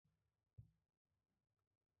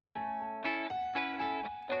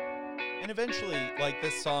And eventually, like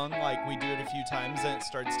this song, like we do it a few times and it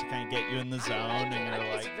starts to kind of get you in the zone and you're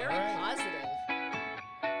like, it's very all right. positive.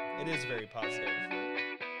 It is very positive.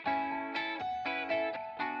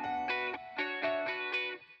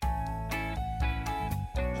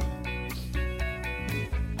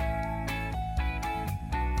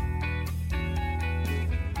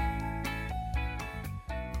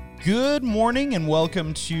 Good morning and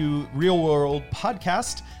welcome to Real World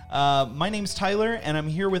Podcast. My name's Tyler and I'm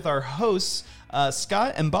here with our hosts,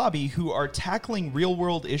 Scott and Bobby, who are tackling real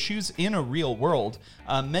world issues in a real world,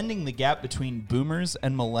 mending the gap between boomers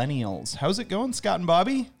and millennials. How's it going, Scott and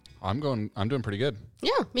Bobby? I'm doing pretty good.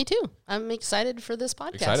 Yeah, me too. I'm excited for this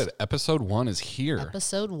podcast. Excited. Episode 1 is here.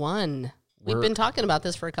 Episode 1. We've been talking about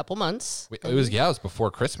this for a couple months. It was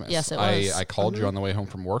before Christmas. Yes, it was. I called you on the way home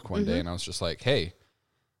from work one day and I was just like, hey,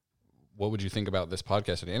 what would you think about this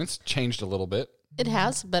podcast today? And it's changed a little bit. It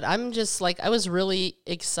has, but I'm just like, I was really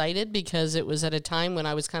excited because it was at a time when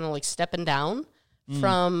I was kind of like stepping down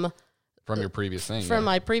from your previous thing. From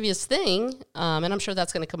my previous thing. And I'm sure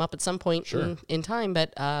that's going to come up at some point in time.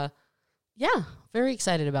 But yeah, very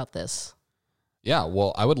excited about this. Yeah,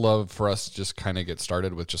 well, I would love for us to just kind of get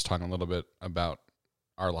started with just talking a little bit about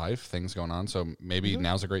our life, things going on. So maybe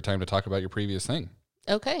now's a great time to talk about your previous thing.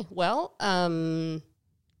 Okay, well,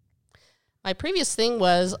 my previous thing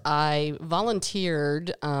was I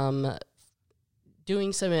volunteered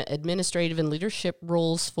doing some administrative and leadership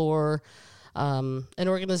roles for an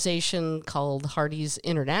organization called Hardee's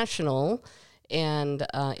International, and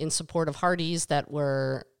in support of Hardee's that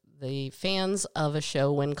were the fans of a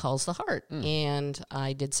show, When Calls the Heart. And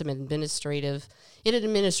I did some administrative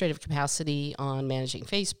capacity on managing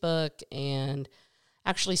Facebook and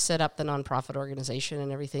actually set up the nonprofit organization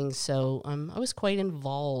and everything. So I was quite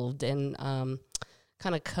involved and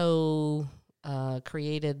kind of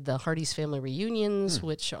created the Hardee's Family Reunions,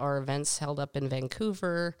 which are events held up in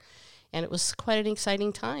Vancouver. And it was quite an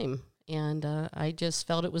exciting time. And I just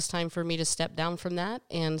felt it was time for me to step down from that.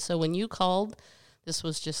 And so when you called, this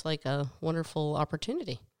was just like a wonderful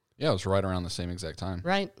opportunity. Yeah, it was right around the same exact time.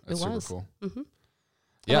 Right, That's it was. super cool. Mm-hmm.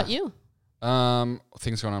 Yeah. How about you?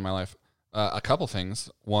 Things going on in my life. A couple things.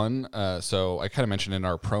 One, so I kind of mentioned in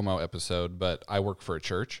our promo episode, but I work for a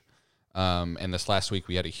church. And this last week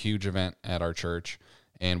we had a huge event at our church,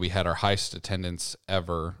 and we had our highest attendance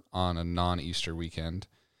ever on a non-Easter weekend.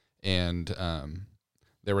 And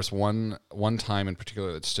there was one time in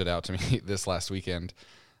particular that stood out to me this last weekend.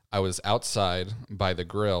 I was outside by the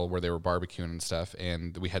grill where they were barbecuing and stuff,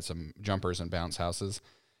 and we had some jumpers and bounce houses.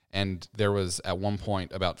 And there was at one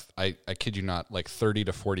point about, I kid you not, like 30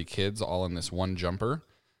 to 40 kids all in this one jumper,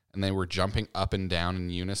 and they were jumping up and down in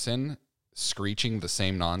unison, screeching the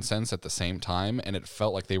same nonsense at the same time, and it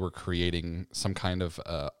felt like they were creating some kind of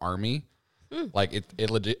army. Like it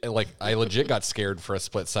legit, like I legit got scared for a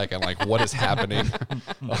split second. Like, what is happening?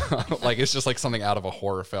 Like, it's just like something out of a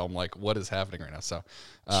horror film. Like, what is happening right now? So,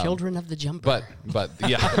 Children of the Jumper. But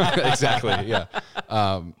yeah, exactly. Yeah.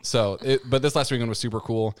 But this last weekend was super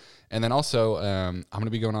cool. And then also, I'm going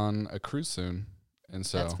to be going on a cruise soon. And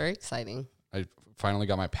so That's very exciting. I finally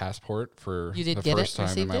got my passport for You did the get first it?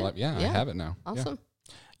 time in my Received life. it? Yeah, I Yeah. have it now. Awesome.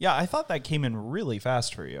 Yeah, I thought that came in really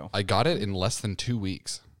fast for you. I got it in less than 2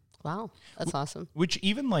 weeks. Wow, that's awesome. Which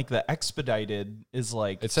even like the expedited is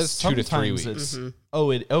like It says 2 to 3 sometimes weeks.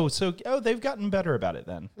 it's they've gotten better about it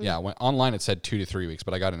then. Yeah, online it said 2 to 3 weeks,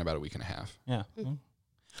 but I got it in about a week and a half. Yeah.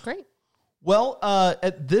 Great. Well,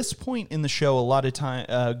 at this point in the show, a lot of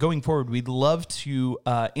time going forward, we'd love to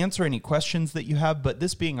answer any questions that you have. But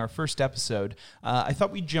this being our first episode, I thought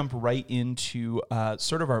we'd jump right into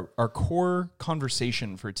sort of our core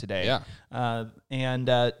conversation for today. Yeah. And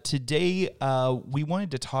today we wanted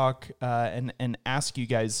to talk and ask you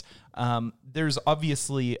guys. There's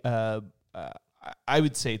obviously I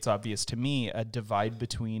would say it's obvious to me a divide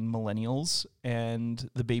between millennials and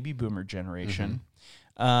the baby boomer generation.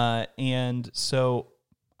 And so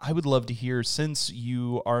I would love to hear, since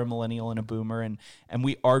you are a millennial and a boomer, and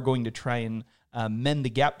we are going to try and mend the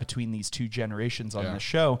gap between these two generations on the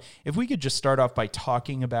show, if we could just start off by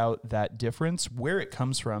talking about that difference, where it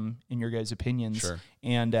comes from in your guys' opinions,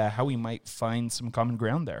 and how we might find some common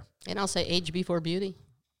ground there. And I'll say age before beauty.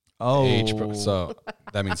 Oh, So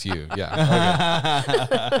that means you. Yeah.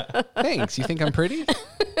 Okay. Thanks. You think I'm pretty?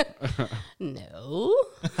 No.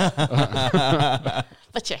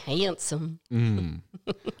 But you're handsome.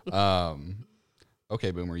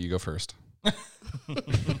 Okay, Boomer, you go first.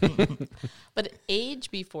 But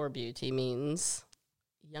age before beauty means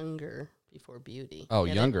younger before beauty. Oh,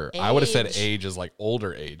 Get it? younger. I would have said age is like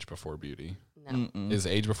older age before beauty. No. Is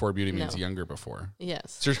age before beauty means No. younger before.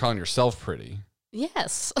 Yes. So you're calling yourself pretty.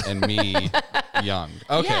 Yes. and me young.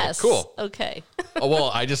 Okay, Yes. cool. Okay. Oh,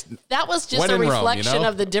 well, I just That was just went a in Rome, reflection you know?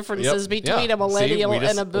 of the differences Yep, between yeah. a millennial See,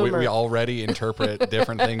 and a boomer. We already interpret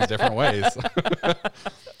different things different ways.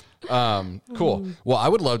 Cool. Well, I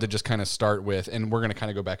would love to just kind of start with, and we're going to kind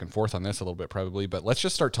of go back and forth on this a little bit probably, but let's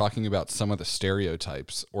just start talking about some of the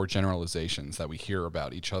stereotypes or generalizations that we hear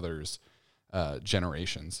about each other's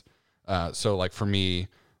generations. So like for me,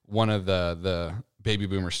 one of the baby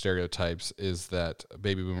boomer stereotypes is that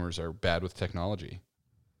baby boomers are bad with technology.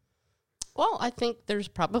 Well, I think there's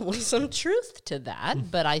probably some truth to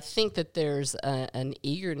that, but I think that there's an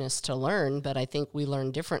eagerness to learn, but I think we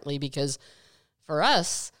learn differently because for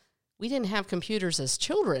us, we didn't have computers as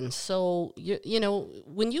children. So, you know,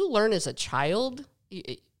 when you learn as a child,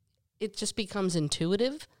 it just becomes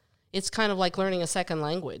intuitive. It's kind of like learning a second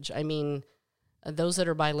language. I mean, those that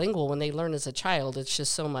are bilingual, when they learn as a child, it's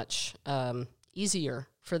just so much easier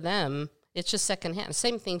for them. It's just secondhand.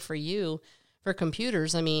 Same thing for you, for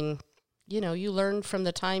computers. I mean, you know, you learned from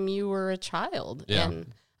the time you were a child. Yeah.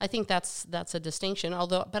 And I think that's a distinction,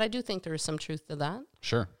 but I do think there is some truth to that.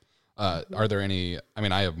 Sure. Are there any, I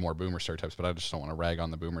mean, I have more boomer stereotypes, but I just don't want to rag on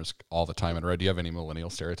the boomers all the time in a row. Do you have any millennial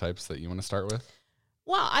stereotypes that you want to start with?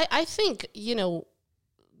 Well, I think, you know,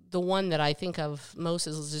 the one that I think of most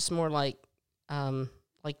is just more like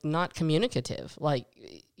not communicative. Like,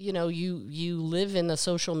 you know, you live in the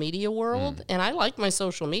social media world, and I like my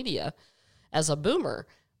social media as a boomer,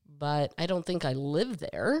 but I don't think I live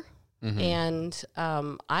there. Mm-hmm. And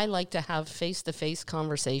I like to have face-to-face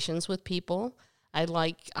conversations with people.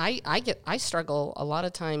 I struggle a lot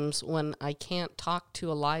of times when I can't talk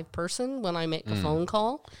to a live person when I make a phone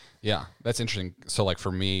call. Yeah, that's interesting. So like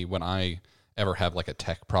for me, when I ever have like a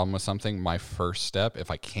tech problem with something, my first step,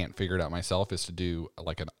 if I can't figure it out myself, is to do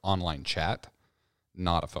like an online chat,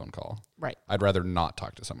 not a phone call. Right. I'd rather not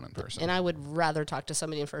talk to someone in person. And I would rather talk to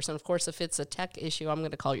somebody in person. Of course, if it's a tech issue, I'm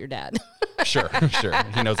going to call your dad. Sure.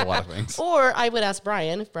 He knows a lot of things. Or I would ask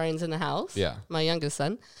Brian if Brian's in the house. Yeah. My youngest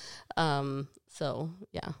son. So,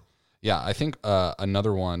 yeah. Yeah, I think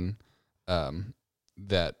another one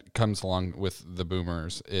that comes along with the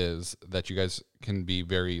boomers is that you guys can be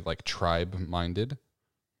very like tribe-minded.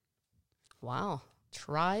 Wow.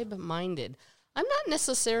 Tribe-minded. I'm not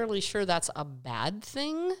necessarily sure that's a bad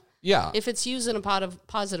thing. Yeah. If it's used in a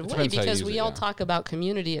positive way, depends how you because use we it, all yeah. talk about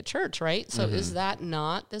community at church, right? So is that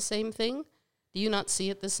not the same thing? Do you not see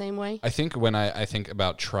it the same way? I think when I think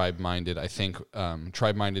about tribe-minded, I think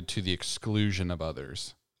tribe-minded to the exclusion of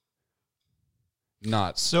others.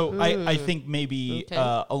 Not So I think maybe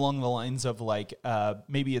Okay. along the lines of like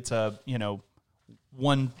maybe it's a, you know,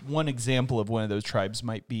 one example of one of those tribes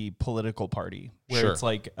might be political party, where Sure. it's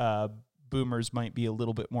like boomers might be a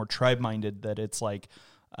little bit more tribe-minded, that it's like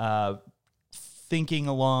thinking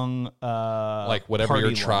along like whatever your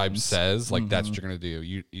party tribe lines. says, like that's what you're going to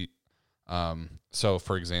do. You so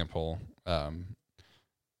for example,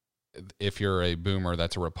 if you're a boomer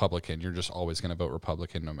that's a Republican, you're just always going to vote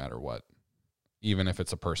Republican no matter what, even if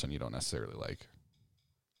it's a person you don't necessarily like.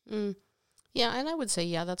 Yeah, and I would say,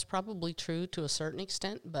 yeah, that's probably true to a certain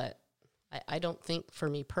extent, but I don't think for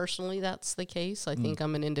me personally that's the case. I think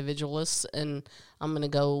I'm an individualist, and I'm going to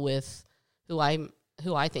go with who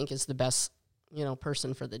I think is the best, you know,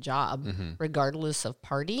 person for the job, regardless of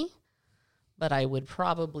party. But I would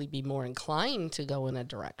probably be more inclined to go in a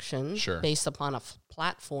direction based upon a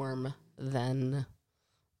platform than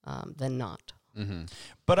not. Mm-hmm.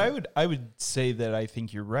 But I would say that I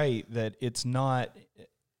think you're right, that it's not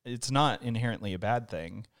inherently a bad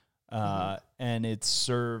thing. And it's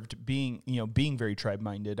served being very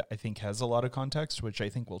tribe-minded, I think has a lot of context, which I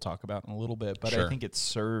think we'll talk about in a little bit, but I think it's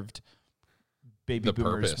served baby The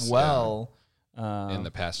boomers purpose, well. In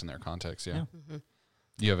the past, in their context, yeah. Mm-hmm.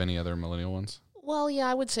 Do you have any other millennial ones? Well, yeah,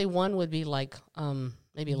 I would say one would be like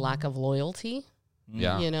maybe lack of loyalty.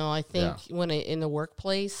 Yeah. You know, I think in the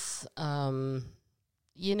workplace,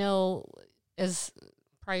 you know, as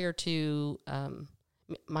prior to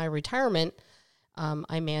my retirement,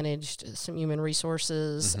 I managed some human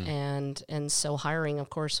resources, and so hiring,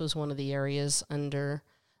 of course, was one of the areas under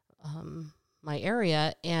my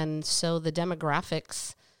area, and so the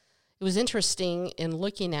demographics. It was interesting in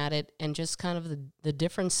looking at it and just kind of the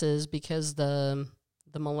differences, because the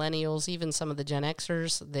millennials, even some of the Gen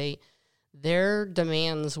Xers, their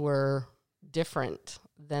demands were different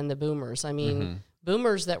than the boomers. I mean,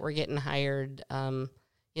 boomers that were getting hired,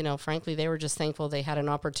 you know, frankly, they were just thankful they had an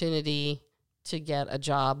opportunity to get a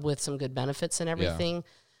job with some good benefits and everything. Yeah.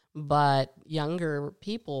 But younger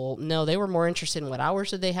people, no, they were more interested in what hours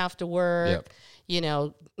did they have to work. Yep. You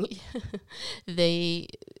know,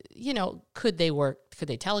 could they work? Could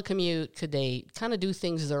they telecommute? Could they kind of do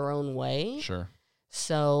things their own way? Sure.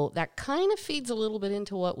 So that kind of feeds a little bit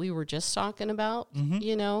into what we were just talking about.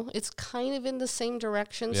 Mm-hmm. It's kind of in the same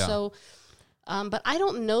direction. Yeah. So, but I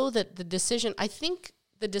don't know that the decision, I think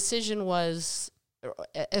the decision was,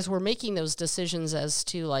 as we're making those decisions as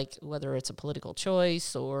to like whether it's a political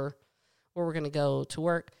choice or where we're going to go to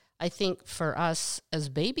work, I think for us as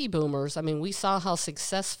baby boomers, I mean, we saw how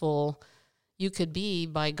successful you could be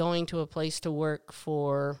by going to a place to work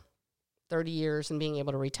for 30 years and being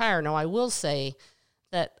able to retire. Now, I will say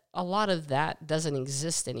that a lot of that doesn't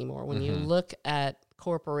exist anymore. When you look at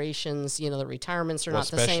corporations, the retirements are not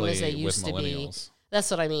the same as they used to be.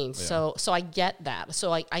 That's what I mean. Yeah. So I get that.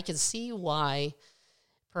 So I can see why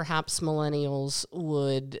perhaps millennials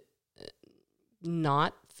would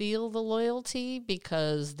not feel the loyalty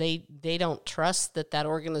because they don't trust that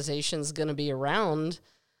organization's going to be around.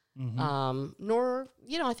 Nor,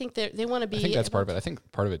 I think they want to be. I think that's part of it. I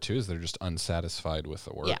think part of it too is they're just unsatisfied with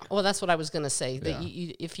the work. Yeah, well, that's what I was going to say. That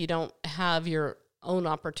if you don't have your own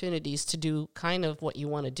opportunities to do kind of what you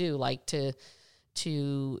want to do, like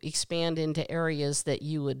to expand into areas that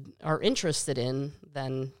you are interested in,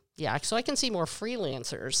 then yeah. So I can see more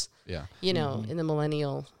freelancers. Yeah, in the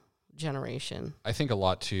millennial generation. I think a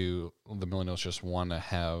lot too. The millennials just want to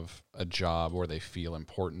have a job where they feel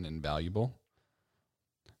important and valuable.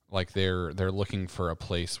 Like they're looking for a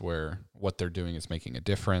place where what they're doing is making a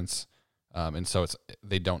difference, and so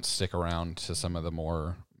they don't stick around to some of the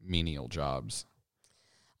more menial jobs.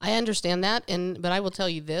 I understand that, but I will tell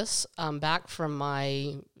you this: back from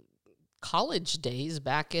my college days,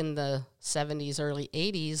 back in the 70s, early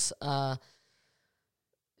 80s.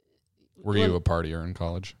 Were you a partier in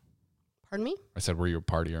college? Pardon me? I said, were you a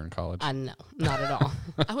partier in college? No, not at all.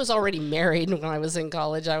 I was already married when I was in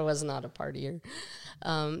college. I was not a partier.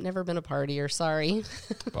 Never been a partier. Sorry.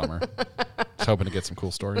 Bummer. Just hoping to get some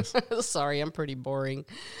cool stories. Sorry, I'm pretty boring.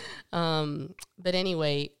 But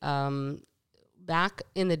anyway, back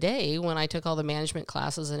in the day when I took all the management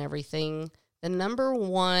classes and everything, the number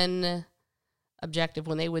one objective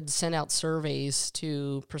when they would send out surveys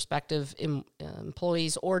to prospective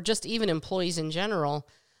employees or just even employees in general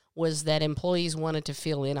was that employees wanted to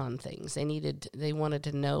feel in on things. They wanted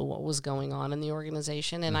to know what was going on in the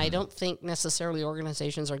organization. And I don't think necessarily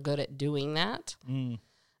organizations are good at doing that.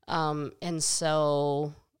 And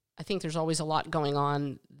so I think there's always a lot going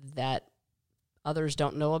on that others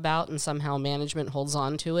don't know about, and somehow management holds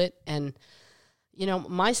on to it. And,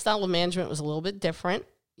 my style of management was a little bit different.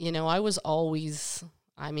 It was always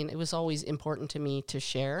important to me to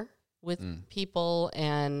share with people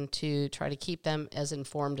and to try to keep them as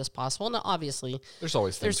informed as possible. Now, obviously, there's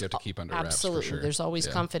always things you have to keep under wraps. Absolutely. For sure. There's always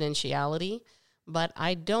confidentiality, but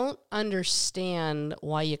I don't understand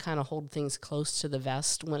why you kind of hold things close to the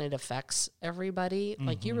vest when it affects everybody.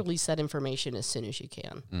 Like you release that information as soon as you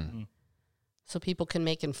can. So people can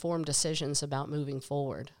make informed decisions about moving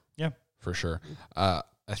forward. Yeah, for sure. I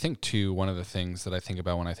think too, one of the things that I think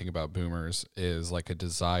about when I think about boomers is like a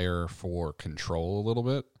desire for control a little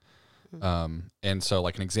bit. And so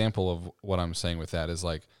like an example of what I'm saying with that is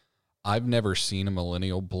like, I've never seen a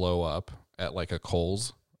millennial blow up at like a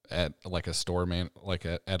Kohl's, at like a store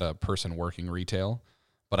at a person working retail,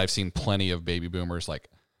 but I've seen plenty of baby boomers like,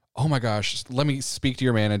 oh my gosh, let me speak to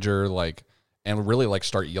your manager, like, and really like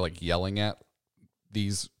start yelling at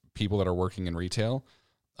these people that are working in retail.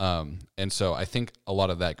 And so I think a lot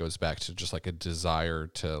of that goes back to just like a desire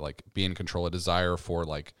to like be in control, a desire for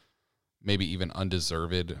like maybe even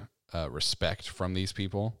undeserved respect from these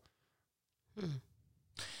people.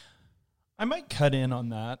 I might cut in on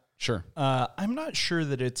that. Sure. I'm not sure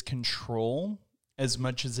that it's control as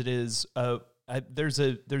much as it is. There's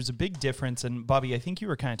a big difference, and Bobby, I think you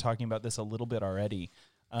were kind of talking about this a little bit already.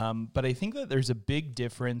 But I think that there's a big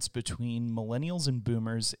difference between millennials and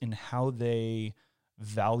boomers in how they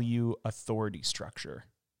value authority structure.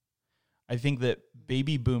 I think that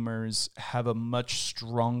baby boomers have a much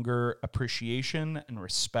stronger appreciation and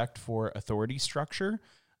respect for authority structure.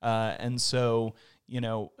 And so,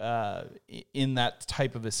 in that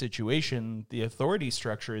type of a situation, the authority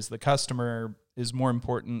structure is the customer is more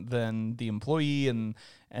important than the employee, and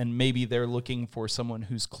maybe they're looking for someone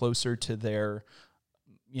who's closer to their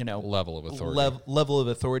level of authority, level of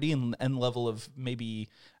authority and level of maybe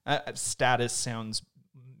status sounds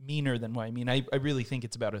meaner than what I mean. I really think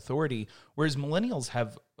it's about authority, whereas millennials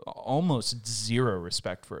have almost zero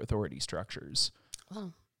respect for authority structures.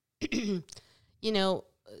 Well,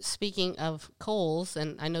 speaking of Kohl's,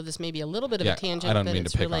 and I know this may be a little bit of a tangent, I don't but mean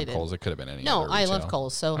it's to pick related. on Kohl's. It could have been any No, other I retail. love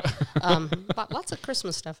Kohl's. So bought lots of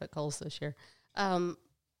Christmas stuff at Kohl's this year.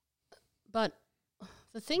 But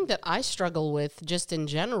The thing that I struggle with just in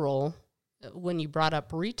general, when you brought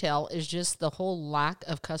up retail, is just the whole lack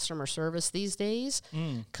of customer service these days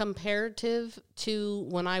comparative to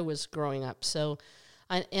when I was growing up. So,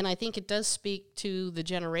 I think it does speak to the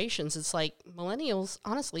generations. It's like millennials,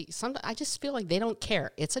 honestly, I just feel like they don't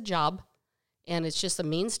care. It's a job, and it's just a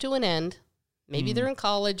means to an end. Maybe they're in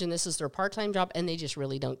college, and this is their part-time job, and they just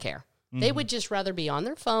really don't care. They would just rather be on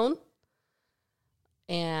their phone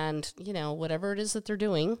and, whatever it is that they're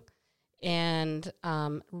doing, and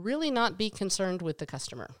really not be concerned with the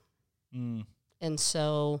customer. And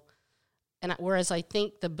so, whereas I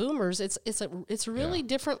think the boomers, it's a really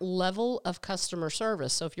different level of customer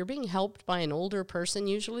service. So if you're being helped by an older person,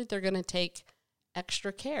 usually they're going to take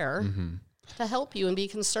extra care to help you and be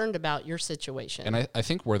concerned about your situation. And I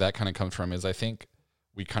think where that kind of comes from is, I think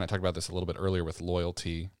we kind of talked about this a little bit earlier with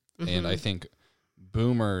loyalty. And I think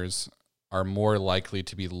boomers are more likely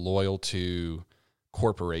to be loyal to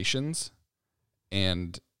corporations,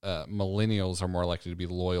 and millennials are more likely to be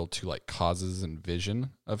loyal to like causes and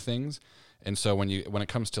vision of things. And so when it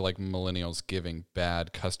comes to like millennials giving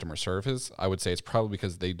bad customer service, I would say it's probably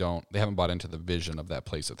because they haven't bought into the vision of that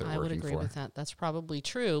place that they're working for. I would agree with that. That's probably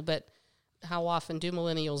true. But how often do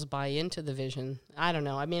millennials buy into the vision? I don't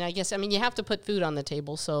know. I mean, you have to put food on the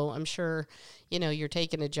table. So I'm sure, you're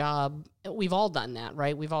taking a job. We've all done that,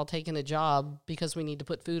 right? We've all taken a job because we need to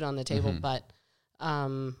put food on the table. But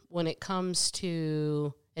when it comes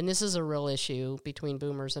to, and this is a real issue between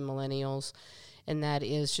boomers and millennials, and that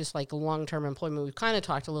is just like long-term employment. We've kind of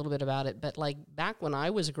talked a little bit about it, but like back when I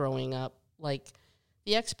was growing up, like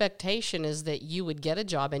the expectation is that you would get a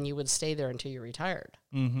job and you would stay there until you're retired,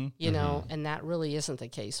 and that really isn't the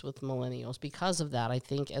case with millennials. Because of that, I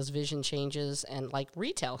think as vision changes and like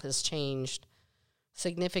retail has changed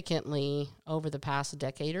significantly over the past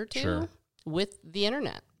decade or two with the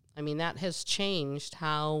internet. I mean, that has changed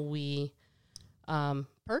how we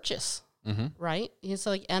purchase. Right? It's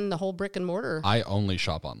like, and the whole brick and mortar. I only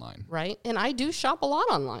shop online. Right? And I do shop a lot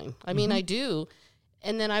online. I mean, I do.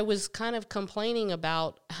 And then I was kind of complaining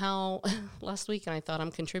about how, last week, and I thought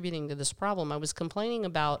I'm contributing to this problem, I was complaining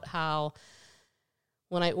about how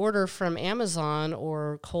when I order from Amazon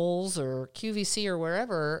or Kohl's or QVC or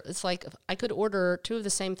wherever, it's like I could order two of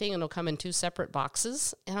the same thing and it'll come in two separate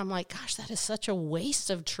boxes. And I'm like, gosh, that is such a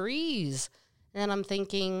waste of trees. And I'm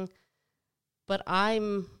thinking, but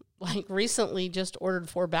I'm like recently just ordered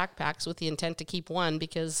 4 backpacks with the intent to keep one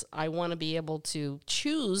because I want to be able to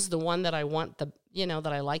choose the one that I want that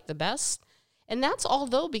I like the best. And that's all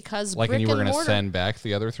though because like, brick and you were going to send back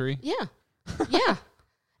the other 3? Yeah. Yeah.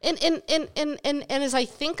 And as I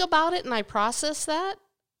think about it and I process that,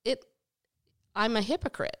 I'm a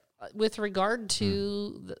hypocrite with regard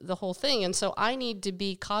to the whole thing. And so I need to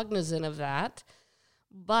be cognizant of that.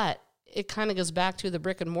 But it kind of goes back to the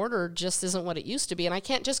brick and mortar just isn't what it used to be. And I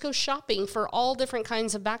can't just go shopping for all different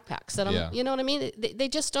kinds of backpacks that you know what I mean? They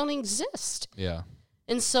just don't exist. Yeah.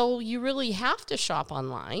 And so you really have to shop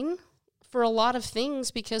online for a lot of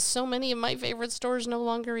things because so many of my favorite stores no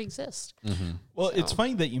longer exist. Well, it's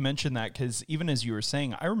funny that you mentioned that because even as you were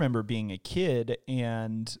saying, I remember being a kid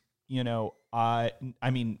and, I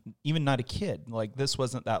mean, even not a kid, like this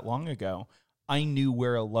wasn't that long ago. I knew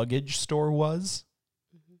where a luggage store was.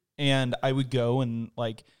 And I would go and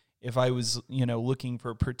like, if I was, looking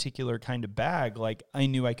for a particular kind of bag, like I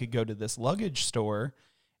knew I could go to this luggage store,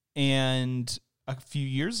 and a few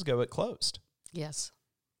years ago it closed. Yes.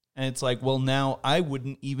 And it's like, well, now I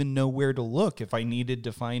wouldn't even know where to look if I needed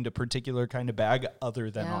to find a particular kind of bag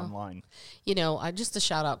other than online. Just a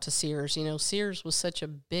shout out to Sears. Sears was such a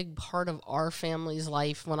big part of our family's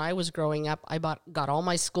life. When I was growing up, I got all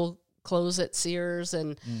my school clothes at Sears,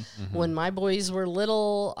 and when my boys were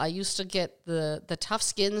little, I used to get the tough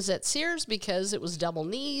skins at Sears because it was double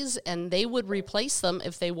knees, and they would replace them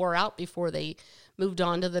if they wore out before they moved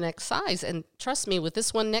on to the next size. And trust me, with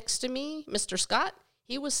this one next to me, Mr. Scott,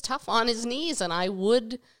 he was tough on his knees, and I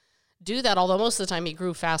would do that, although most of the time he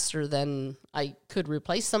grew faster than I could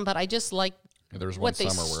replace them. But I just like there was what one they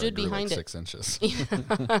summer where stood it grew behind like it. 6 inches. He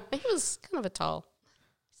was kind of a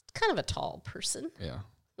tall person. Yeah.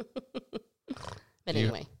 But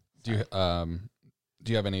anyway. Do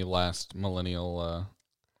you have any last millennial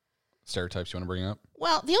stereotypes you want to bring up?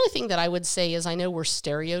 Well, the only thing that I would say is I know we're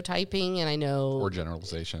stereotyping, and I know or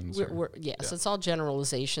generalizations. It's all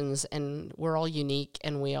generalizations, and we're all unique,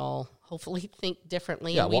 and we all hopefully think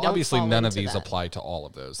differently. Yeah, and well, obviously none of these that. apply to all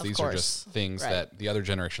of those. These course. are just things that the other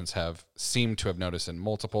generations have seemed to have noticed in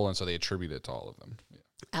multiple, and so they attribute it to all of them. Yeah.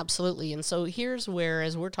 Absolutely. And so here's where,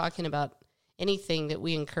 as we're talking about anything that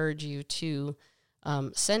we encourage you to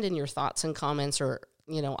send in your thoughts and comments, or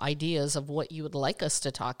ideas of what you would like us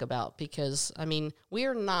to talk about, because, I mean, we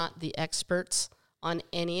are not the experts on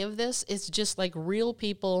any of this. It's just like real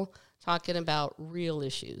people talking about real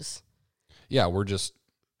issues. Yeah, we're just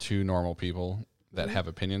two normal people that have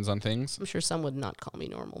opinions on things. I'm sure some would not call me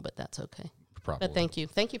normal, but that's okay. Probably. But thank you.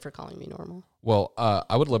 Thank you for calling me normal. Well,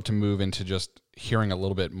 I would love to move into just hearing a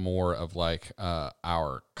little bit more of like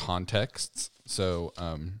our contexts. So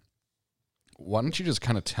why don't you just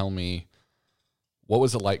kind of tell me, what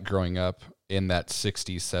was it like growing up in that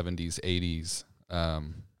 60s, 70s, 80s?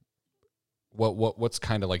 What's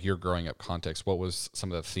kind of like your growing up context? What was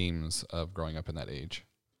some of the themes of growing up in that age?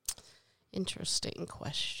 Interesting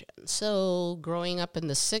question. So growing up in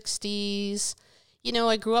the 60s,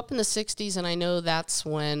 I grew up in the 60s, and I know that's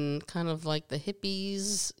when kind of like the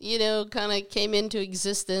hippies, kind of came into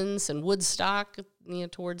existence, and Woodstock,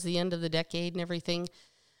 towards the end of the decade and everything.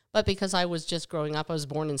 But because I was just growing up, I was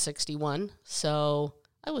born in 61, so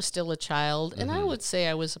I was still a child, and I would say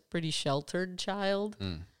I was a pretty sheltered child.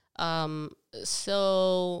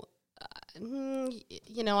 So,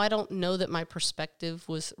 I don't know that my perspective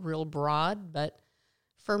was real broad, but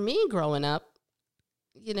for me growing up,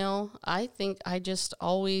 I think I just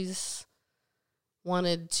always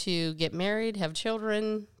wanted to get married, have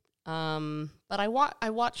children. But I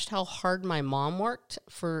watched how hard my mom worked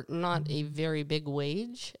for not a very big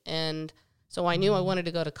wage. And so I knew I wanted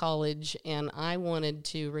to go to college, and I wanted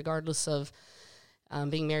to, regardless of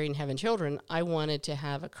being married and having children, I wanted to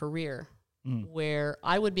have a career where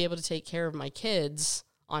I would be able to take care of my kids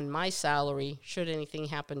on my salary should anything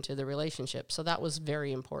happen to the relationship. So that was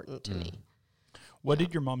very important to me. What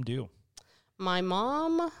did your mom do? My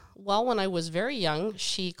mom, well, when I was very young,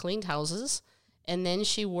 she cleaned houses, and then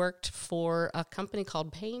she worked for a company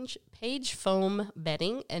called Page Foam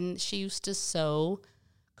Bedding, and she used to sew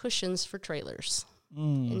cushions for trailers.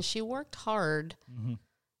 And she worked hard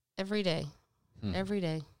every day,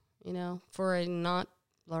 for a not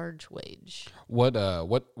large wage.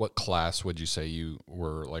 What class would you say you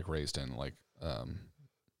were like raised in? Like,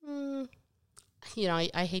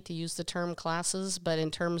 I hate to use the term classes, but in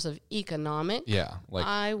terms of economic, like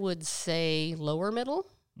I would say lower middle.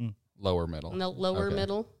 Lower middle. No, lower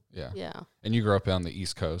middle. Yeah. Yeah. And you grew up on the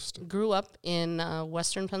East Coast. Grew up in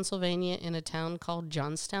western Pennsylvania in a town called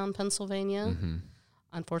Johnstown, Pennsylvania.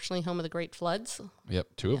 Unfortunately, home of the Great Floods. Yep,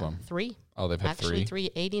 two of them. Three. Oh, they've had Actually, three?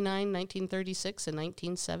 89, 1936, and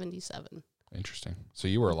 1977. Interesting. So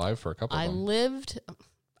you were alive for a couple of them. I lived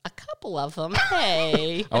a couple of them.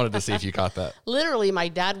 Hey. I wanted to see if you caught that. Literally, my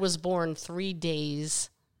dad was born 3 days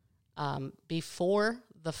before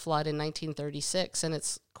the flood in 1936, and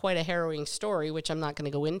it's quite a harrowing story, which I'm not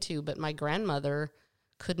going to go into, but my grandmother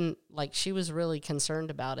she was really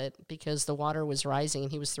concerned about it because the water was rising,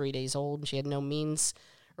 and he was 3 days old, and she had no means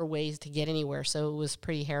or ways to get anywhere, so it was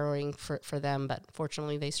pretty harrowing for them, but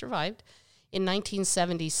fortunately they survived. In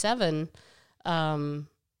 1977, my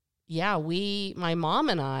mom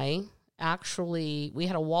and I, actually, we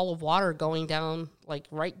had a wall of water going down, like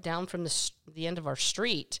right down from the end of our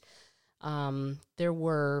street. There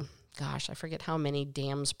were, I forget how many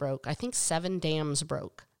dams broke. I think 7 dams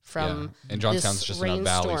broke from And Johnstown's just in a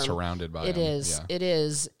valley rainstorm. surrounded by It them. is. It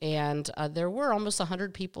is. And there were almost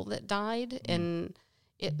 100 people that died, and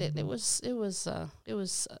it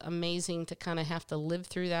was amazing to kind of have to live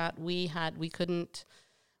through that. We had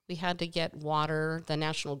to get water. The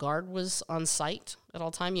National Guard was on site at all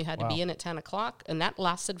time. You had to be in at 10 o'clock, and that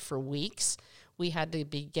lasted for weeks. We had to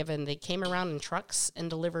be given, they came around in trucks and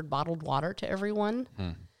delivered bottled water to everyone.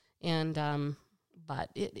 And, but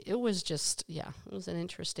it was just, it was an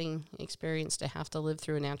interesting experience to have to live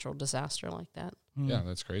through a natural disaster like that. Yeah,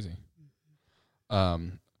 that's crazy.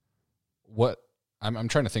 I'm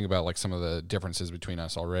trying to think about like some of the differences between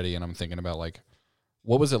us already, and I'm thinking about like,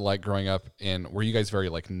 what was it like growing up were you guys very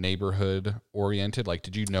like neighborhood oriented? Like,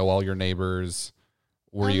 did you know all your neighbors?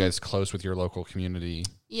 Were you guys close with your local community?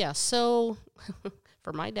 Yeah, so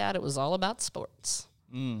for my dad, it was all about sports.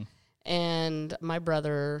 And my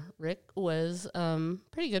brother, Rick, was a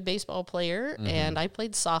pretty good baseball player, and I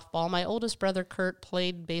played softball. My oldest brother, Kurt,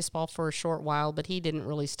 played baseball for a short while, but he didn't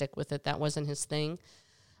really stick with it. That wasn't his thing.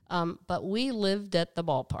 But we lived at the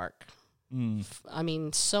ballpark. I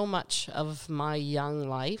mean, so much of my young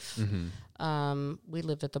life, we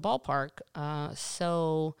lived at the ballpark.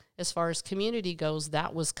 So as far as community goes,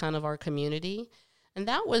 that was kind of our community. And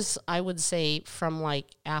that was, I would say, from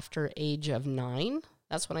like after age of 9.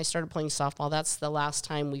 That's when I started playing softball. That's the last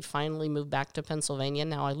time we finally moved back to Pennsylvania.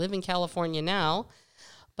 Now, I live in California now,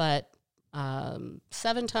 but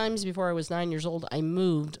 7 times before I was 9 years old, I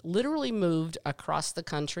literally moved across the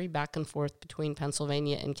country, back and forth between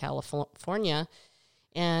Pennsylvania and California.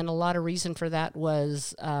 And a lot of reason for that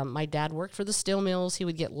was my dad worked for the steel mills. He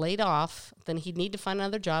would get laid off. Then he'd need to find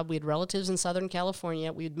another job. We had relatives in Southern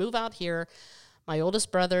California. We'd move out here. My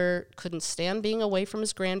oldest brother couldn't stand being away from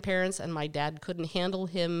his grandparents, and my dad couldn't handle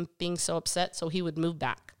him being so upset, so he would move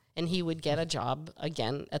back, and he would get a job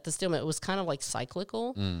again at the steel mill. It was kind of like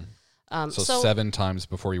cyclical. So 7 times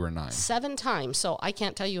before you were 9. 7 times. So I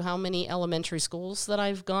can't tell you how many elementary schools that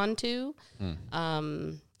I've gone to.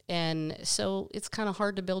 And so it's kind of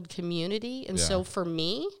hard to build community. And so for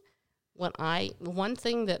me, one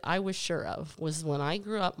thing that I was sure of was when I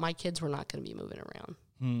grew up, my kids were not going to be moving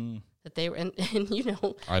around. That they were, and you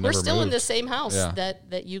know, we're still in the same house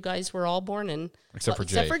that you guys were all born in. Except for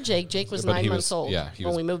Jake. Except for Jake. Jake was 9 months old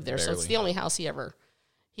when we moved there. Barely. So it's the only house he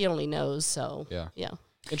only knows. So yeah.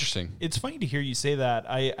 Interesting. It's funny to hear you say that.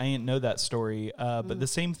 I didn't know that story, but the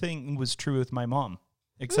same thing was true with my mom,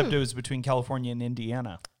 except it was between California and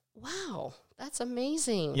Indiana. Wow, that's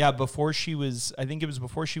amazing. Yeah, before she was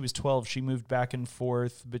 12, she moved back and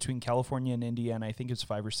forth between California and Indiana. I think it was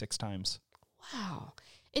 5 or 6 times. Wow.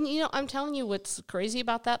 And, you know, I'm telling you what's crazy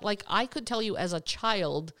about that. Like, I could tell you as a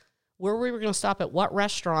child where we were going to stop at what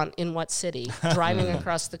restaurant in what city, driving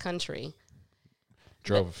across the country.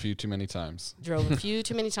 Drove a few too many times.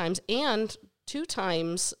 And 2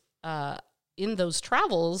 times in those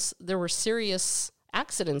travels, there were serious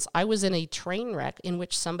accidents. I was in a train wreck in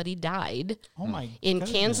which somebody died. Oh, my In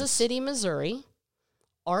goodness. Kansas City, Missouri.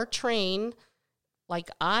 Our train, like,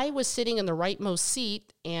 I was sitting in the rightmost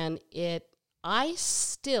seat, and I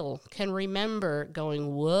still can remember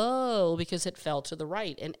going, whoa, because it fell to the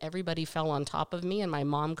right, and everybody fell on top of me, and my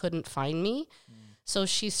mom couldn't find me. So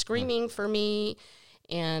she's screaming for me,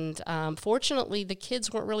 and fortunately, the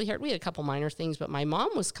kids weren't really hurt. We had a couple minor things, but my mom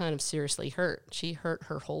was kind of seriously hurt. She hurt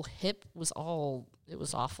her whole hip. It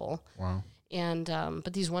was awful. Wow. And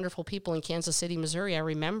but these wonderful people in Kansas City, Missouri, I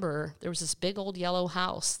remember there was this big old yellow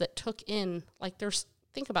house that took in, like,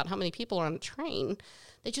 think about how many people are on a train.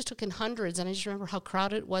 They just took in hundreds, and I just remember how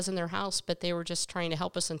crowded it was in their house, but they were just trying to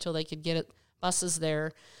help us until they could get buses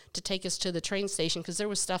there to take us to the train station, because there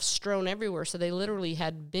was stuff strewn everywhere. So they literally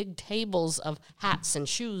had big tables of hats and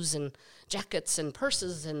shoes and jackets and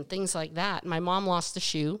purses and things like that. My mom lost a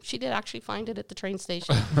shoe. She did actually find it at the train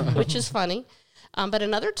station, which is funny. But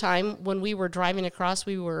another time when we were driving across,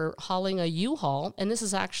 we were hauling a U-Haul, and this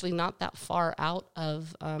is actually not that far out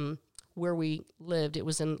of where we lived. It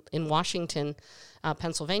was in Washington,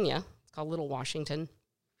 Pennsylvania. It's called Little Washington.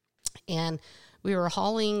 And we were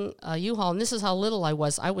hauling a U-Haul, and this is how little I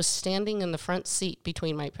was. I was standing in the front seat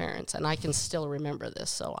between my parents, and I can still remember this.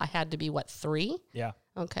 So I had to be, 3? Yeah.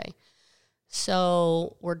 Okay.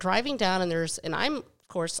 So we're driving down, and I'm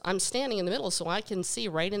standing in the middle, so I can see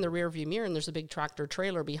right in the rearview mirror, and there's a big tractor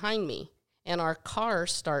trailer behind me. And our car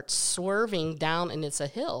starts swerving down, and it's a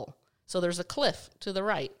hill. So there's a cliff to the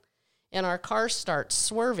right. And our car starts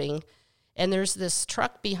swerving, and there's this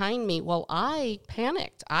truck behind me. Well, I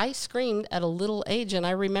panicked. I screamed at a little age, and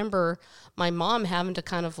I remember my mom having to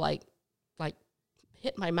kind of like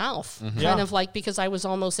hit my mouth, kind of like, because I was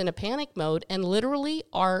almost in a panic mode, and literally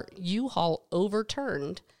our U-Haul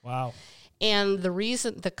overturned. Wow. And the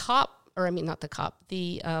reason the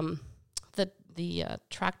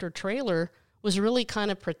tractor trailer was really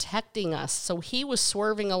kind of protecting us. So he was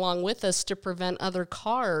swerving along with us to prevent other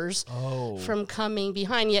cars from coming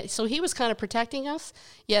behind. So he was kind of protecting us,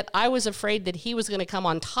 yet I was afraid that he was going to come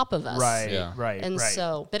on top of us. Right.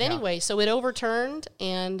 Anyway, so it overturned,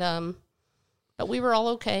 and but we were all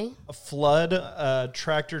okay. A flood, a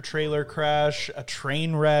tractor trailer crash, a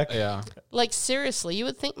train wreck. Yeah. Like, seriously, you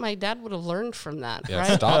would think my dad would have learned from that, Yeah.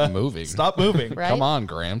 right? Stop moving. Stop moving. Right? Come on,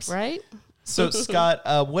 Gramps. Right? So, Scott,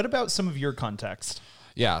 what about some of your context?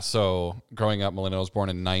 Yeah, so growing up, Melinda was born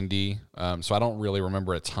in 90, so I don't really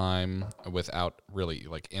remember a time without really,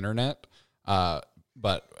 internet.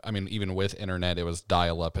 But, I mean, even with internet, it was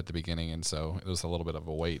dial-up at the beginning, and so it was a little bit of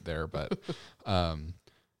a wait there. But,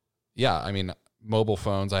 yeah, I mean, mobile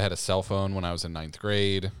phones. I had a cell phone when I was in 9th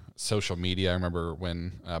grade. Social media, I remember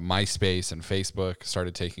when MySpace and Facebook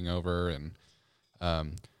started taking over, and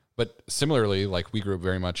but similarly, we grew up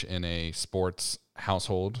very much in a sports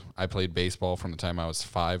household. I played baseball from the time I was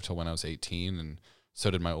 5 till when I was 18, and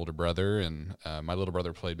so did my older brother. And my little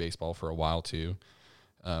brother played baseball for a while too.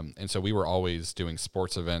 And so we were always doing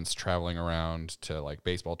sports events, traveling around to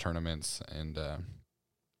baseball tournaments, and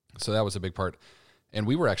so that was a big part. And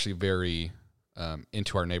we were actually very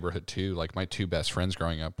into our neighborhood too. My 2 best friends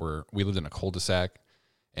growing up we lived in a cul-de-sac,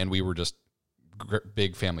 and we were just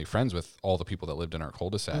big family friends with all the people that lived in our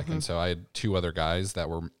cul-de-sac. And so I had 2 other guys that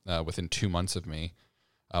were within 2 months of me.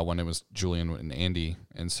 when it was Julian and Andy.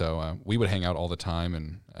 And so we would hang out all the time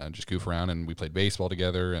and just goof around, and we played baseball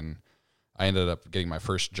together. And I ended up getting my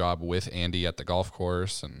first job with Andy at the golf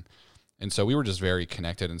course. And so we were just very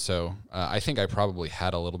connected. And so I think I probably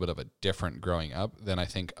had a little bit of a different growing up than I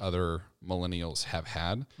think other millennials have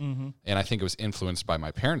had. Mm-hmm. And I think it was influenced by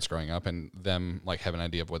my parents growing up and them like have an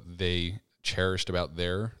idea of what they cherished about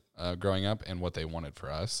their growing up and what they wanted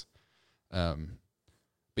for us. But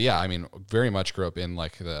yeah, I mean, very much grew up in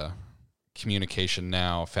like the communication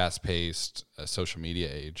now, fast paced social media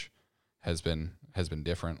age has been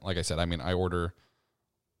different. Like I said, I mean, I order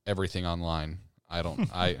everything online.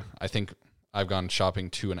 I think I've gone shopping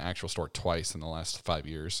to an actual store twice in the last 5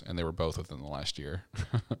 years, and they were both within the last year.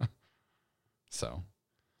 So,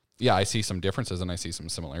 yeah, I see some differences and I see some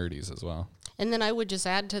similarities as well. And then I would just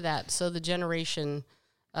add to that. So the generation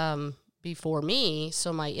before me,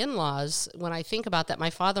 so my in-laws, when I think about that, my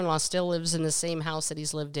father-in-law still lives in the same house that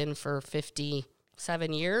he's lived in for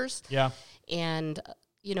 57 years. Yeah. And,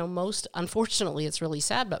 unfortunately, it's really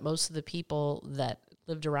sad, but most of the people that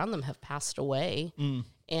lived around them have passed away.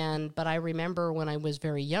 But I remember when I was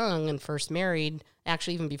very young and first married,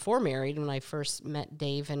 actually even before married, when I first met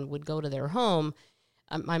Dave and would go to their home,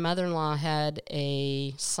 my mother-in-law had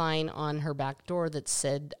a sign on her back door that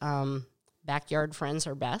said, backyard friends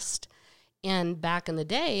are best. And back in the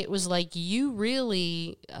day, it was like you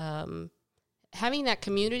really, having that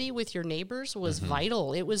community with your neighbors was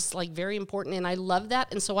vital. It was like very important. And I love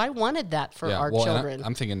that. And so I wanted that for our children.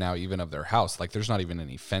 I'm thinking now even of their house, like there's not even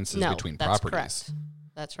any fences between that's properties. Correct.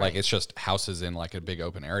 That's right. Like it's just houses in like a big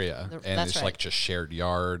open area, and it's like just shared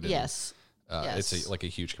yard. And, yes. It's like a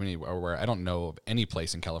huge community where I don't know of any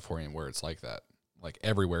place in California where it's like that. Like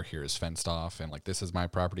everywhere here is fenced off, and like this is my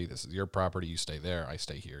property, this is your property. You stay there, I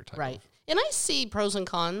stay here. Right. And I see pros and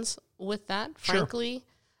cons with that, frankly.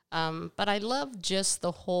 Sure. But I love just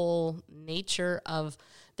the whole nature of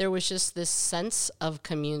there was just this sense of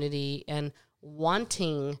community and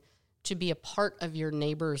wanting to be a part of your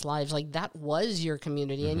neighbors' lives. Like that was your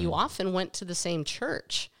community, and you often went to the same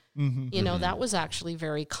church. That was actually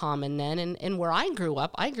very common then. And where I grew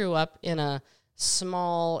up in a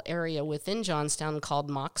small area within Johnstown called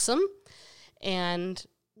Moxham. And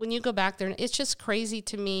when you go back there, it's just crazy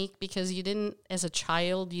to me because as a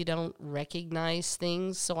child, you don't recognize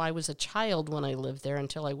things. So I was a child when I lived there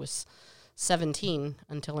until I was 17,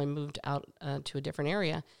 until I moved out to a different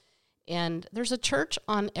area. And there's a church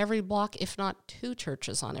on every block, if not 2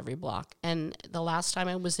 churches on every block. And the last time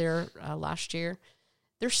I was there last year,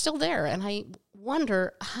 they're still there. And I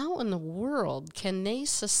wonder how in the world can they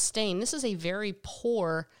sustain, this is a very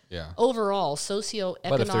poor overall socioeconomic area.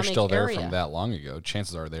 But if they're still there from that long ago,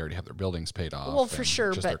 chances are they already have their buildings paid off. Well, for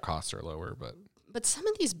sure. Just their costs are lower. But some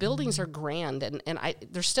of these buildings are grand, and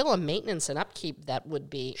there's still a maintenance and upkeep that would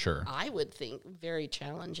be, I would think, very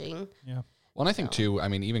challenging. Yeah. Well, and I think too, I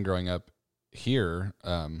mean, even growing up here,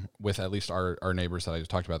 with at least our neighbors that I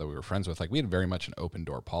just talked about that we were friends with, like we had very much an open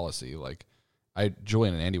door policy. Like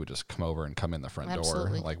Julian and Andy would just come over and come in the front door.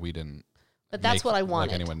 Like we didn't. But that's what I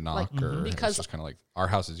wanted. Like anyone knock or because it's just kind of like our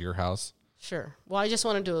house is your house. Sure. Well, I just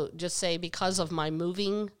wanted to just say because of my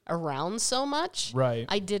moving around so much, right,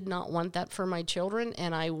 I did not want that for my children,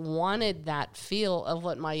 and I wanted that feel of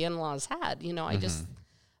what my in-laws had.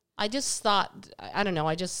 I just thought, I don't know,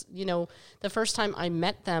 the first time I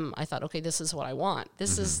met them, I thought, okay, this is what I want.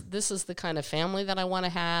 This is the kind of family that I want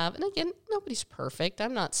to have. And again, nobody's perfect.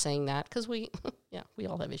 I'm not saying that because we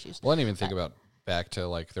all have issues. Well, I didn't even think about back to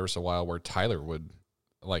like, there was a while where Tyler would,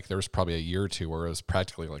 like, there was probably a year or two where it was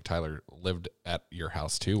practically like Tyler lived at your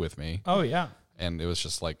house too with me. Oh, yeah. And it was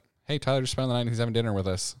just like, hey, Tyler just spent the night and he's having dinner with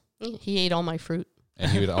us. He ate all my fruit. And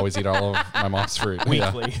he would always eat all of my mom's fruit.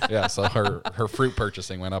 Weekly. Yeah, so her fruit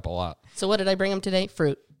purchasing went up a lot. So what did I bring him today?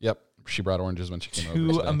 Fruit. Yep. She brought oranges when she came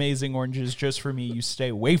over. 2 amazing oranges just for me. You stay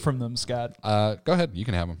away from them, Scott. Go ahead. You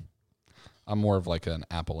can have them. I'm more of like an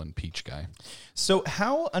apple and peach guy. So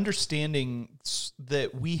how understanding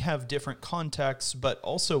that we have different contexts, but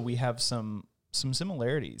also we have some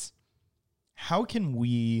similarities, how can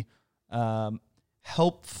we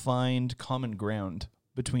help find common ground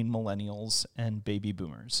between millennials and baby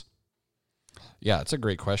boomers? Yeah, it's a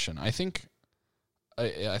great question. I think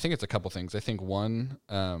it's a couple things. I think one,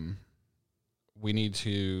 we need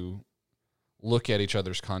to look at each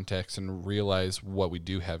other's context and realize what we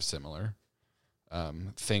do have similar.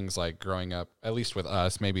 Things like growing up, at least with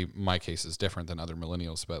us, maybe my case is different than other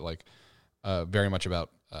millennials, but like very much about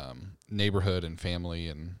neighborhood and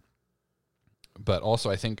family. But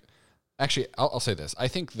also I think, actually, I'll say this. I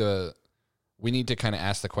think we need to kind of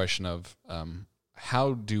ask the question of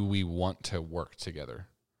how do we want to work together?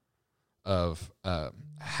 of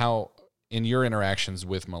how, in your interactions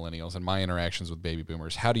with millennials and my interactions with baby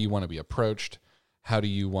boomers, how do you want to be approached? How do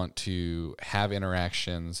you want to have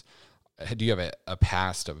interactions? Do you have a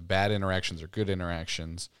past of bad interactions or good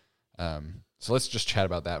interactions? So let's just chat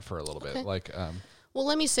about that for a little bit. Like, well,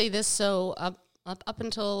 let me say this. So up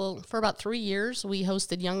until for about 3 years, we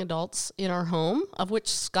hosted young adults in our home, of which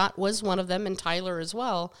Scott was one of them and Tyler as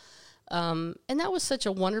well. And that was such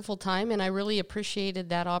a wonderful time, and I really appreciated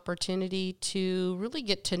that opportunity to really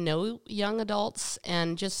get to know young adults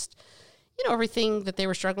and just, everything that they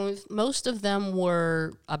were struggling with. Most of them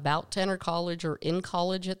were about to enter college or in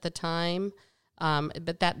college at the time.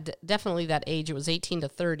 But definitely that age, it was 18 to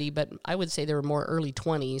 30, but I would say they were more early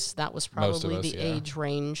 20s. That was probably the age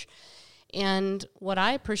range. And what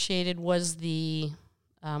I appreciated was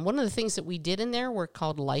one of the things that we did in there were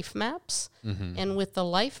called life maps. Mm-hmm. And with the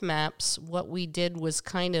life maps, what we did was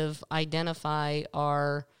kind of identify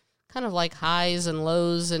our kind of like highs and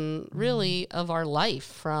lows and really of our life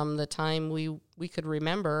from the time we could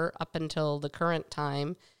remember up until the current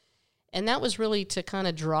time. And that was really to kind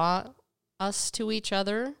of draw us to each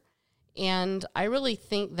other. And I really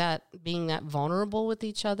think that being that vulnerable with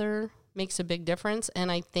each other makes a big difference. And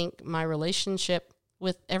I think my relationship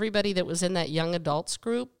with everybody that was in that young adults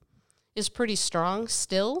group is pretty strong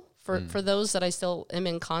still for those that I still am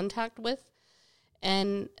in contact with.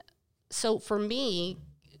 And so for me,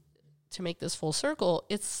 to make this full circle,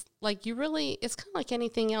 it's like it's kind of like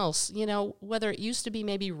anything else, whether it used to be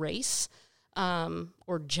maybe race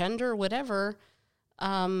or gender, whatever.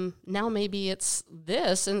 Now maybe it's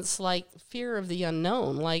this, and it's like fear of the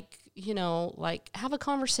unknown, like have a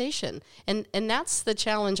conversation. And that's the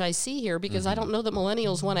challenge I see here, because I don't know that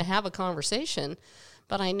millennials want to have a conversation,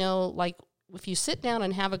 but I know, like, if you sit down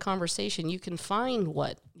and have a conversation, you can find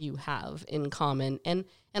what you have in common. And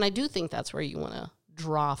I do think that's where you want to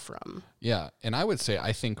draw from. Yeah. And I would say,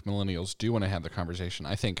 I think millennials do want to have the conversation.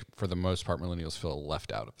 I think for the most part, millennials feel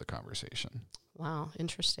left out of the conversation. Wow.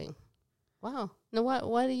 Interesting. Wow. Now,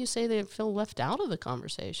 why do you say they feel left out of the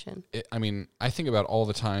conversation? I think about all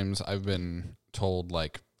the times I've been told,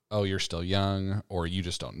 like, oh, you're still young, or you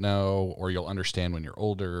just don't know, or you'll understand when you're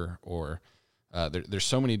older, or there's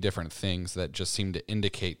so many different things that just seem to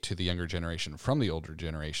indicate to the younger generation from the older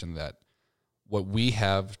generation that what we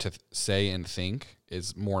have to say and think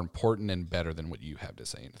is more important and better than what you have to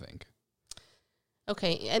say and think.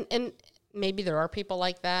 Okay, and maybe there are people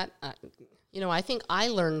like that. I think I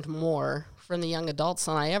learned more from the young adults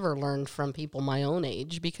than I ever learned from people my own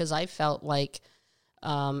age, because I felt like,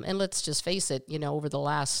 and let's just face it, over the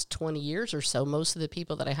last 20 years or so, most of the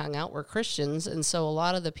people that I hung out were Christians. And so a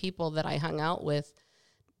lot of the people that I hung out with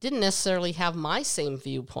didn't necessarily have my same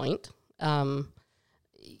viewpoint. I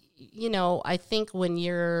think when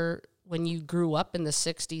you grew up in the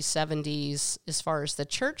 60s, 70s, as far as the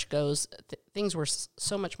church goes, things were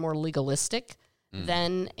so much more legalistic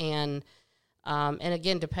then. And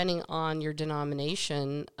again, depending on your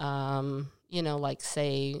denomination, like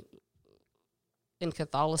say in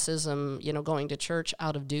Catholicism, going to church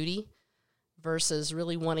out of duty versus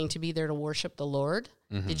really wanting to be there to worship the Lord.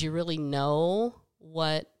 Mm-hmm. Did you really know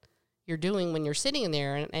what you're doing when you're sitting in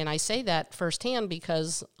there? And I say that firsthand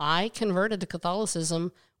because I converted to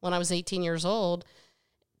Catholicism when I was 18 years old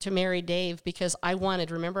to marry Dave, because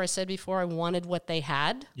remember I said before, I wanted what they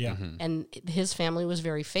had. Yeah. Mm-hmm. And his family was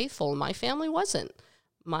very faithful, and my family wasn't.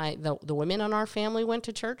 The women on our family went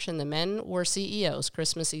to church, and the men were CEOs,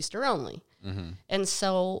 Christmas, Easter only. Mm-hmm. And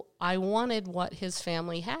so I wanted what his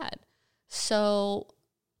family had. So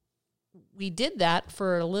we did that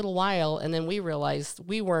for a little while, and then we realized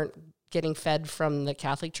we weren't getting fed from the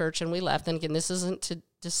Catholic Church, and we left. And again, this isn't to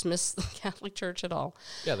dismiss the Catholic Church at all.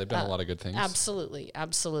 Yeah, they've done a lot of good things. Absolutely.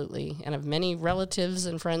 And I have many relatives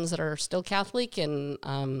and friends that are still Catholic, and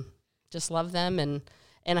just love them. And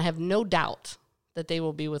I have no doubt that they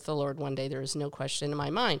will be with the Lord one day. There is no question in my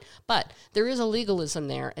mind. But there is a legalism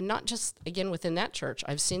there, and not just, again, within that church.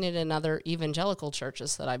 I've seen it in other evangelical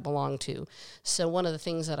churches that I belong to. So one of the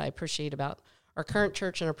things that I appreciate about our current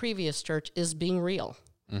church and our previous church is being real.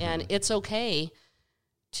 Mm-hmm. And it's okay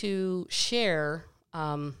to share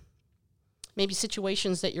maybe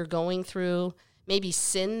situations that you're going through, maybe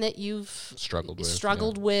sin that you've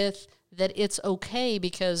struggled with, that it's okay,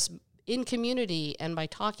 because in community and by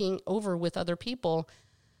talking over with other people,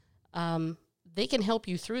 they can help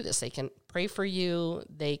you through this. They can pray for you.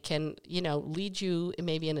 They can, lead you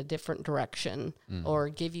maybe in a different direction, or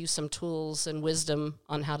give you some tools and wisdom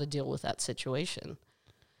on how to deal with that situation.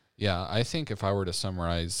 Yeah, I think if I were to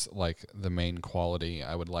summarize like the main quality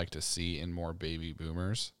I would like to see in more baby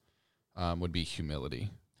boomers would be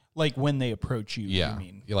humility. Like when they approach you, Yeah. you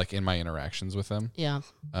mean? Like in my interactions with them. Yeah.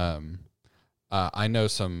 I know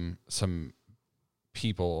some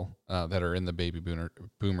people that are in the baby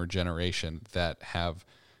boomer generation that have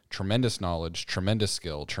tremendous knowledge, tremendous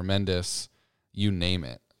skill, tremendous, you name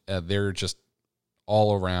it. They're just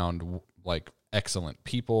all around like excellent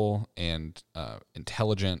people and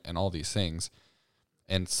intelligent and all these things.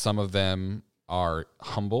 And some of them are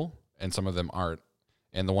humble and some of them aren't.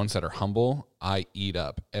 And the ones that are humble, I eat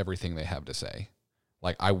up everything they have to say.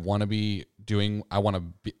 Like I want to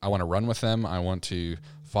run with them. I want to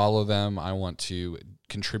follow them. I want to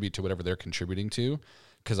contribute to whatever they're contributing to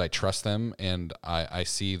because I trust them and I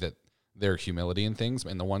see that their humility in things.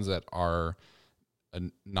 And the ones that are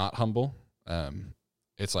not humble,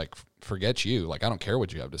 it's like, forget you. Like, I don't care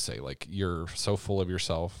what you have to say. Like, you're so full of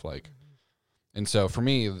yourself. Like, and so for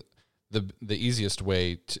me, the easiest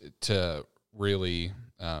way to really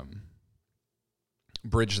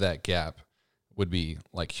bridge that gap would be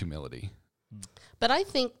like humility. But I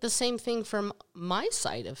think the same thing from my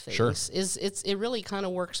side of things. Sure. It really kind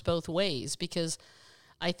of works both ways because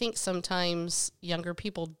I think sometimes younger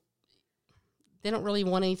people, they don't really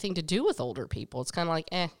want anything to do with older people. It's kind of like,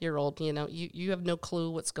 you're old, you have no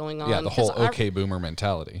clue what's going on. Yeah, the whole boomer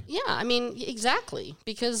mentality. Yeah, I mean, exactly.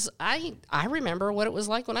 Because I remember what it was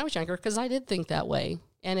like when I was younger because I did think that way.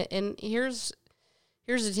 And here's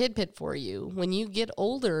a tidbit for you. When you get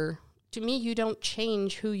older, to me, you don't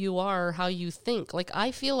change who you are, how you think. Like,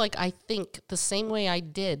 I feel like I think the same way I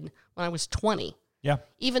did when I was 20. Yeah.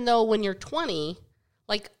 Even though when you're 20,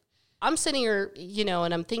 like, I'm sitting here,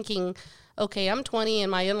 and I'm thinking, okay, I'm 20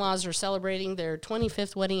 and my in-laws are celebrating their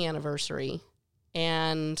 25th wedding anniversary.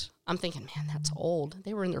 And I'm thinking, man, that's old.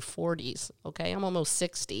 They were in their 40s, okay? I'm almost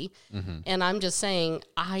 60. Mm-hmm. And I'm just saying,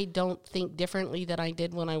 I don't think differently than I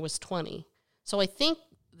did when I was 20. So I think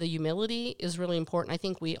the humility is really important. I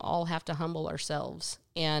think we all have to humble ourselves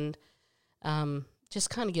and just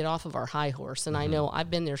kind of get off of our high horse. And I know I've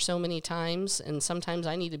been there so many times, and sometimes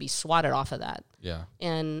I need to be swatted off of that. Yeah.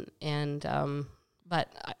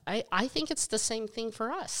 But I think it's the same thing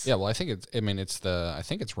for us. Yeah, well, I think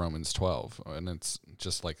it's Romans 12, and it's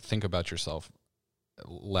just like think about yourself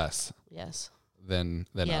less. Yes. Than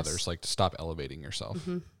Yes. others. Like to stop elevating yourself.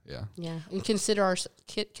 Mm-hmm. Yeah. Yeah, and consider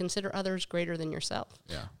others greater than yourself.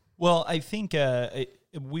 Yeah. Well, I think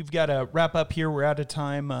we've got to wrap up here. We're out of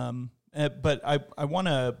time. But I want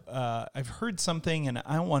to. I've heard something, and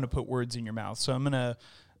I don't want to put words in your mouth, so I'm going to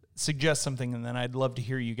suggest something, and then I'd love to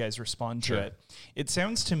hear you guys respond to it. It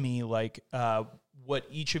sounds to me like what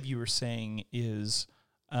each of you are saying is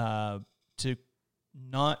to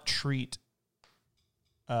not treat.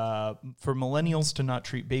 For millennials to not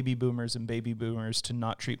treat baby boomers and baby boomers to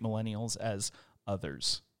not treat millennials as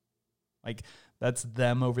others. Like, that's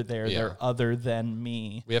them over there. Yeah. They're other than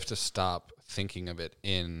me. We have to stop thinking of it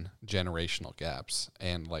in generational gaps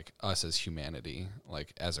and like us as humanity,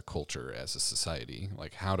 like as a culture, as a society.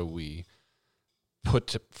 Like, how do we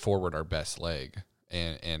put forward our best leg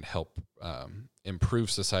and help improve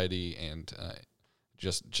society and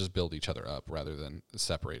just build each other up rather than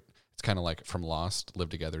separate. It's kind of like from Lost, Live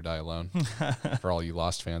Together, Die Alone. For all you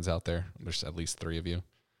Lost fans out there, there's at least 3 of you.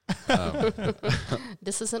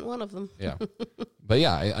 This isn't one of them. Yeah. But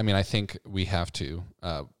yeah, I mean, I think we have to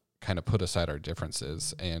kind of put aside our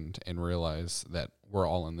differences and realize that we're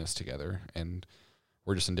all in this together and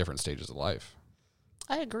we're just in different stages of life.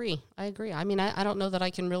 I agree. I mean, I don't know that I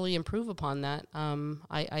can really improve upon that.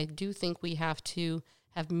 I do think we have to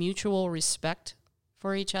have mutual respect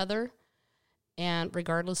for each other. And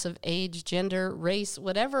regardless of age, gender, race,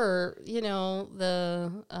 whatever,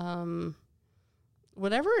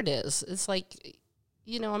 whatever it is, it's like,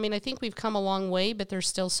 I mean, I think we've come a long way, but there's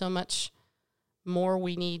still so much more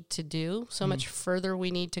we need to do, so much further we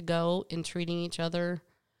need to go in treating each other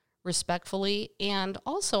respectfully. And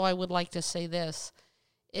also, I would like to say this.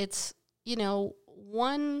 It's,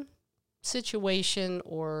 one situation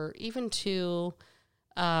or even two,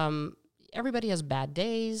 everybody has bad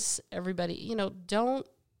days. Everybody, don't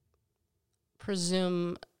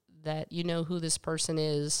presume that you know who this person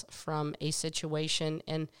is from a situation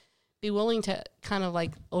and be willing to kind of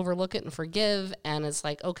like overlook it and forgive. And it's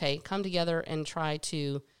like, okay, come together and try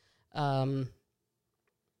to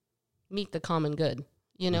meet the common good.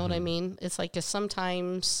 You know what I mean? It's like, 'cause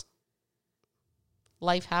sometimes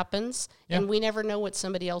life happens and we never know what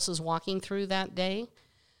somebody else is walking through that day.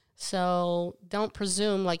 So don't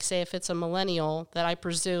presume, like, say, if it's a millennial, that I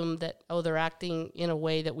presume that, they're acting in a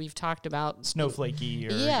way that we've talked about. Snowflakey.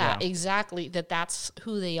 Or, yeah, exactly. That's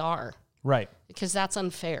who they are. Right. Because that's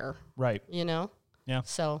unfair. Right. Yeah.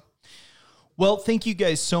 So. Well, thank you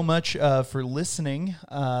guys so much for listening.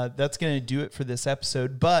 That's going to do it for this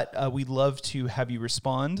episode, but we'd love to have you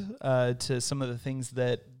respond to some of the things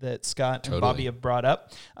that Scott and Bobby have brought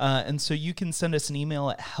up. And so you can send us an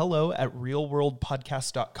email at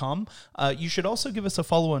hello@realworldpodcast.com. You should also give us a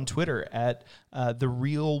follow on Twitter at the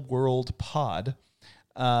Real World Pod.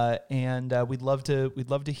 And we'd love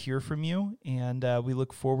to hear from you, and we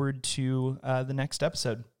look forward to the next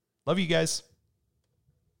episode. Love you guys.